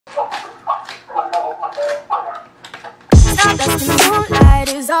Stardust in the moonlight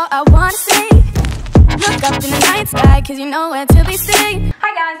is all I wanna see. Look up in the night sky, cause you know where to be seen.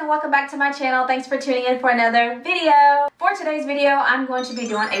 Hi guys, and welcome back to my channel. Thanks for tuning in for another video. For today's video, I'm going to be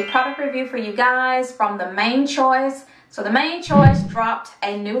doing a product review for you guys from The Mane Choice. So The Mane Choice dropped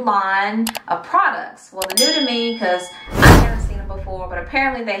a new line of products. Well, they're new to me because I haven't seen them before, but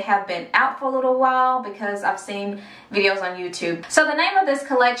apparently they have been out for a little while because I've seen videos on YouTube. So the name of this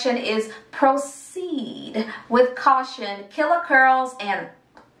collection is Proceed with Caution, Killer Curls, and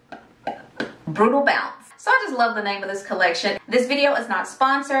Brutal Bounce. So I just love the name of this collection. This video is not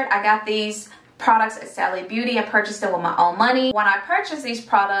sponsored. I got these products at Sally Beauty. I purchased them with my own money. When I purchased these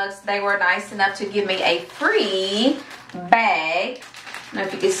products, they were nice enough to give me a free bag. I don't know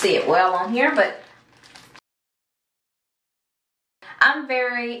if you can see it well on here, but I'm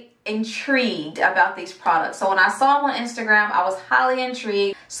very intrigued about these products. So when I saw them on Instagram, I was highly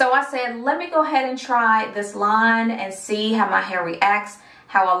intrigued. So I said, let me go ahead and try this line and see how my hair reacts,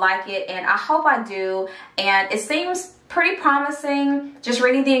 how I like it, and I hope I do. And it seems pretty promising, just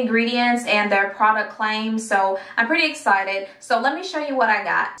reading the ingredients and their product claims, so I'm pretty excited. So let me show you what I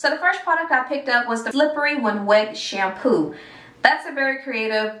got. So the first product I picked up was the Slippery When Wet shampoo. That's a very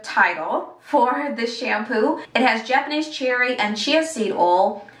creative title for this shampoo. It has Japanese cherry and chia seed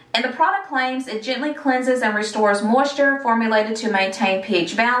oil, and the product claims it gently cleanses and restores moisture, formulated to maintain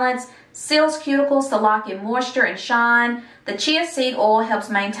pH balance, seals cuticles to lock in moisture and shine. The chia seed oil helps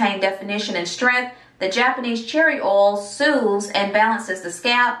maintain definition and strength. The Japanese cherry oil soothes and balances the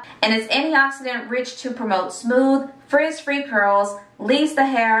scalp, and it's antioxidant rich to promote smooth, frizz-free curls, leaves the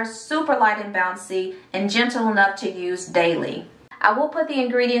hair super light and bouncy, and gentle enough to use daily. I will put the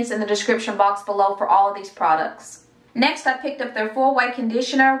ingredients in the description box below for all of these products. Next, I picked up their 4-way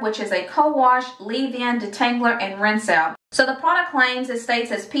conditioner, which is a co-wash, leave-in, detangler, and rinse out. So the product claims it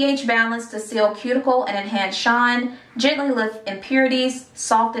states as pH balance to seal cuticle and enhance shine, gently lift impurities,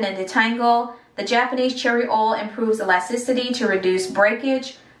 soften and detangle. The Japanese cherry oil improves elasticity to reduce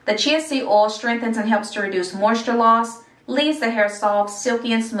breakage. The chia seed oil strengthens and helps to reduce moisture loss, leaves the hair soft,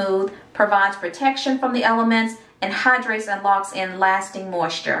 silky, and smooth, provides protection from the elements, and hydrates and locks in lasting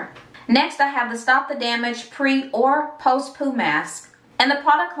moisture. Next, I have the Stop the Damage pre or post poo mask. And the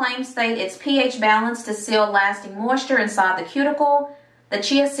product claims state it's pH balanced to seal lasting moisture inside the cuticle. The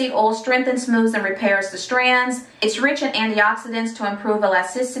chia seed oil strengthens, smooths, and repairs the strands. It's rich in antioxidants to improve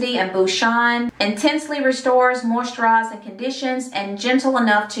elasticity and boost shine. Intensely restores, moisturizes, and conditions, and gentle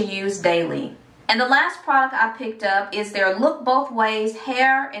enough to use daily. And the last product I picked up is their Look Both Ways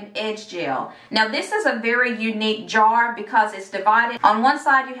Hair and Edge Gel. Now this is a very unique jar because it's divided. On one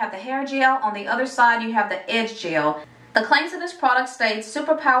side you have the hair gel, on the other side you have the edge gel. The claims of this product states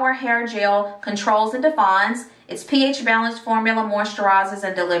Superpower Hair Gel controls and defines. Its pH balanced formula moisturizes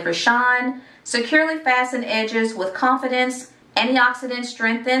and delivers shine. Securely fasten edges with confidence. Antioxidants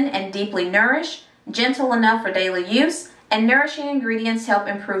strengthen and deeply nourish. Gentle enough for daily use. And nourishing ingredients help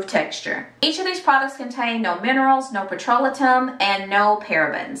improve texture. Each of these products contain no minerals, no petroleum, and no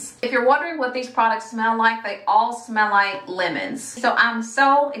parabens. If you're wondering what these products smell like, they all smell like lemons. So I'm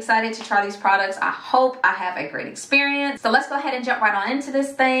so excited to try these products. I hope I have a great experience. So let's go ahead and jump right on into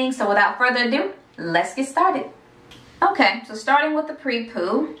this thing. So without further ado, let's get started. Okay, so starting with the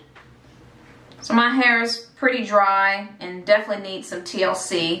pre-poo. So my hair is pretty dry and definitely needs some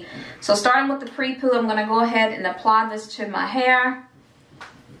TLC. So starting with the pre-poo, I'm going to go ahead and apply this to my hair.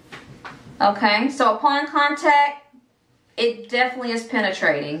 Okay, so upon contact, it definitely is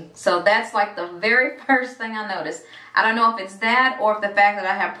penetrating. So that's like the very first thing I noticed. I don't know if it's that or if the fact that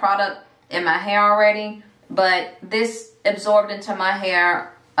I have product in my hair already, but this absorbed into my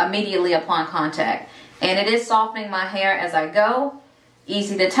hair immediately upon contact. And it is softening my hair as I go.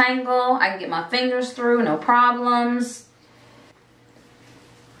 Easy to tangle. I can get my fingers through, no problems.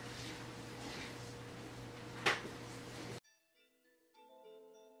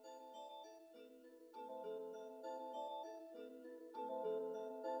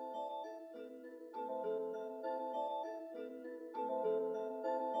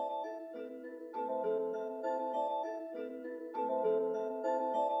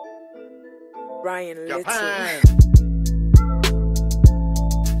 Ryan Little.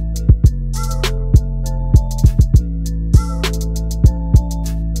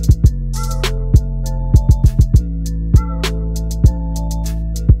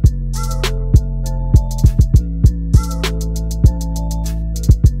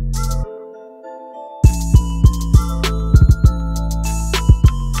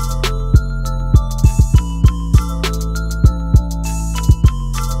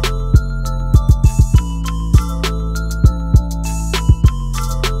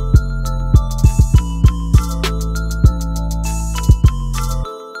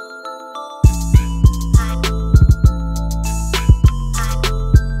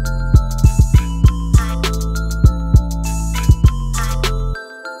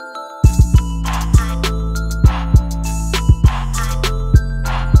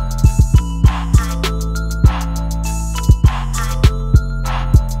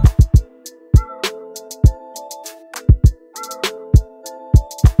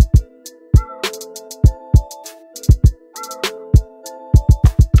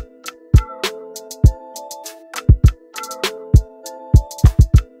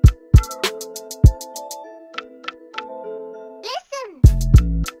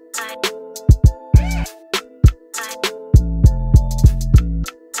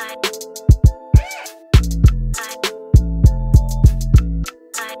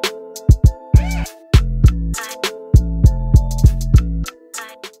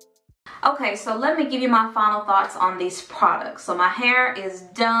 Okay, so let me give you my final thoughts on these products. So my hair is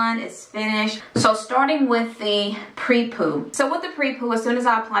done, it's finished. So starting with the pre-poo. So with the pre-poo, as soon as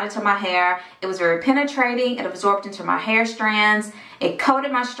I applied it to my hair, it was very penetrating. It absorbed into my hair strands. It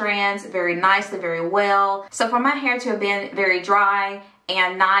coated my strands very nicely, very well. So for my hair to have been very dry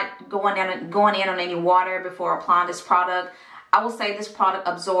and not going in on any water before applying this product, I will say this product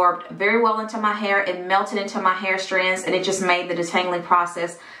absorbed very well into my hair. It melted into my hair strands, and it just made the detangling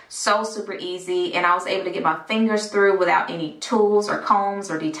process so super easy. And I was able to get my fingers through without any tools or combs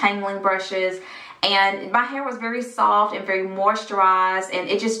or detangling brushes. And my hair was very soft and very moisturized, and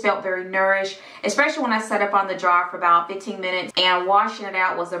it just felt very nourished, especially when I set up on the dryer for about 15 minutes, and washing it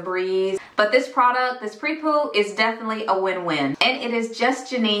out was a breeze. But this product, this pre-poo, is definitely a win-win, and it is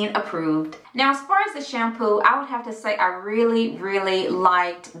Just Janine approved. Now, as far as the shampoo, I would have to say I really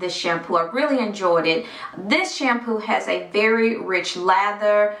liked this shampoo. I really enjoyed it. This shampoo has a very rich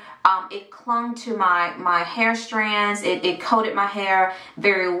lather. It clung to my hair strands. It coated my hair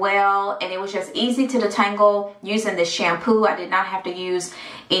very well, and it was just easy to detangle using this shampoo. I did not have to use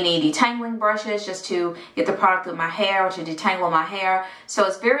any detangling brushes just to get the product through my hair or to detangle my hair. So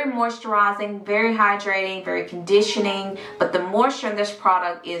it's very moisturizing, very hydrating, very conditioning, but the moisture in this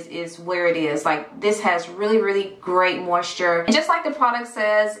product is where it is. Like, this has really great moisture. And just like the product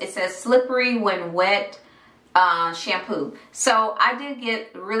says, it says slippery when wet shampoo. So I did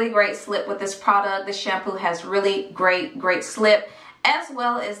get really great slip with this product. This shampoo has really great slip, as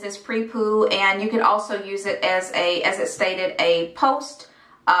well as this pre-poo, and you can also use it as it stated, a post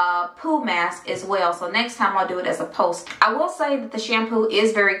poo mask as well. So next time I'll do it as a post. I will say that the shampoo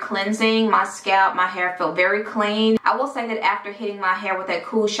is very cleansing. My scalp, my hair felt very clean. I will say that after hitting my hair with that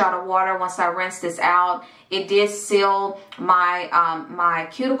cool shot of water, once I rinsed this out, it did seal my my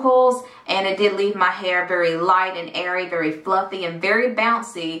cuticles, and it did leave my hair very light and airy, very fluffy and very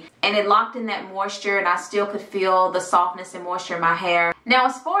bouncy, and it locked in that moisture, and I still could feel the softness and moisture in my hair. Now,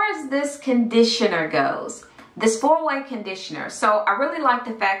 as far as this conditioner goes, this 4-way conditioner, so I really like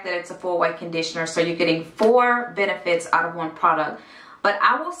the fact that it's a 4-way conditioner, so you're getting 4 benefits out of one product. But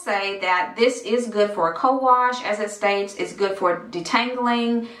I will say that this is good for a co-wash, as it states. It's good for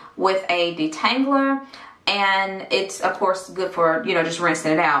detangling with a detangler, and it's of course good for, you know, just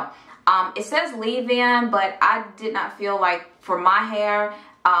rinsing it out. It says leave-in, but I did not feel like for my hair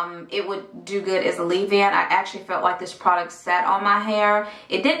it would do good as a leave-in. I actually felt like this product sat on my hair.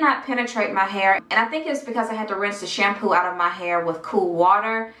 It did not penetrate my hair, and I think it's because I had to rinse the shampoo out of my hair with cool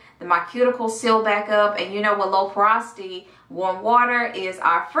water. Then my cuticles sealed back up, and you know, with low porosity, warm water is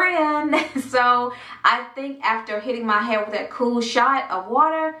our friend. So I think after hitting my hair with that cool shot of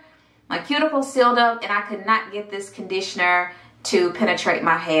water, my cuticles sealed up, and I could not get this conditioner to penetrate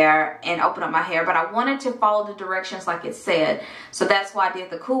my hair and open up my hair. But I wanted to follow the directions like it said, so that's why I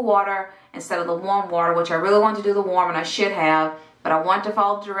did the cool water instead of the warm water, which I really wanted to do the warm, and I should have, but I wanted to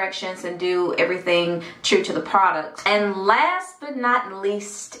follow the directions and do everything true to the product. And last but not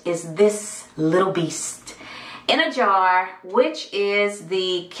least is this little beast in a jar, which is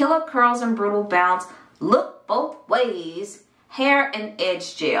the Killer Curls and Brutal Bounce Look Both Ways Hair and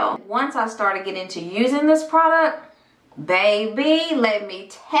Edge Gel. Once I started getting into using this product, baby, let me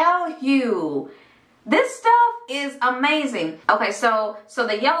tell you, this stuff is amazing. Okay, so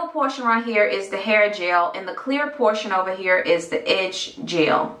the yellow portion right here is the hair gel, and the clear portion over here is the edge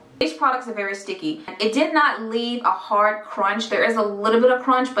gel. These products are very sticky. It did not leave a hard crunch. There is a little bit of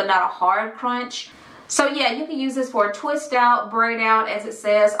crunch, but not a hard crunch. So yeah, you can use this for a twist out, braid out, as it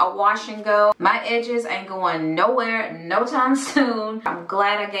says, a wash and go. My edges ain't going nowhere no time soon. I'm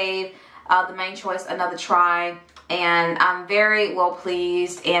glad I gave the Mane Choice another try, and I'm very well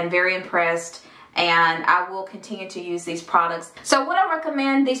pleased and very impressed, and I will continue to use these products. So would I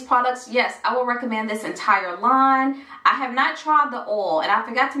recommend these products? Yes, I will recommend this entire line. I have not tried the oil, and I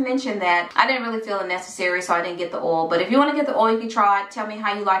forgot to mention that I didn't really feel it necessary, so I didn't get the oil. But if you want to get the oil, you can try it. Tell me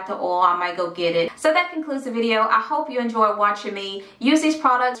how you like the oil. I might go get it. So that concludes the video. I hope you enjoyed watching me use these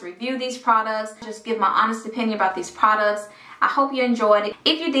products, review these products, just give my honest opinion about these products. I hope you enjoyed it.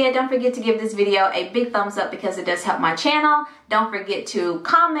 If you did, don't forget to give this video a big thumbs up because it does help my channel. Don't forget to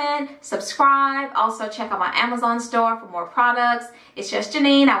comment, subscribe. Also check out my Amazon store for more products. It's Just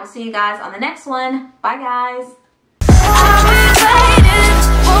Janine. I will see you guys on the next one. Bye guys.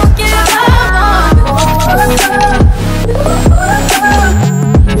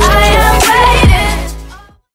 I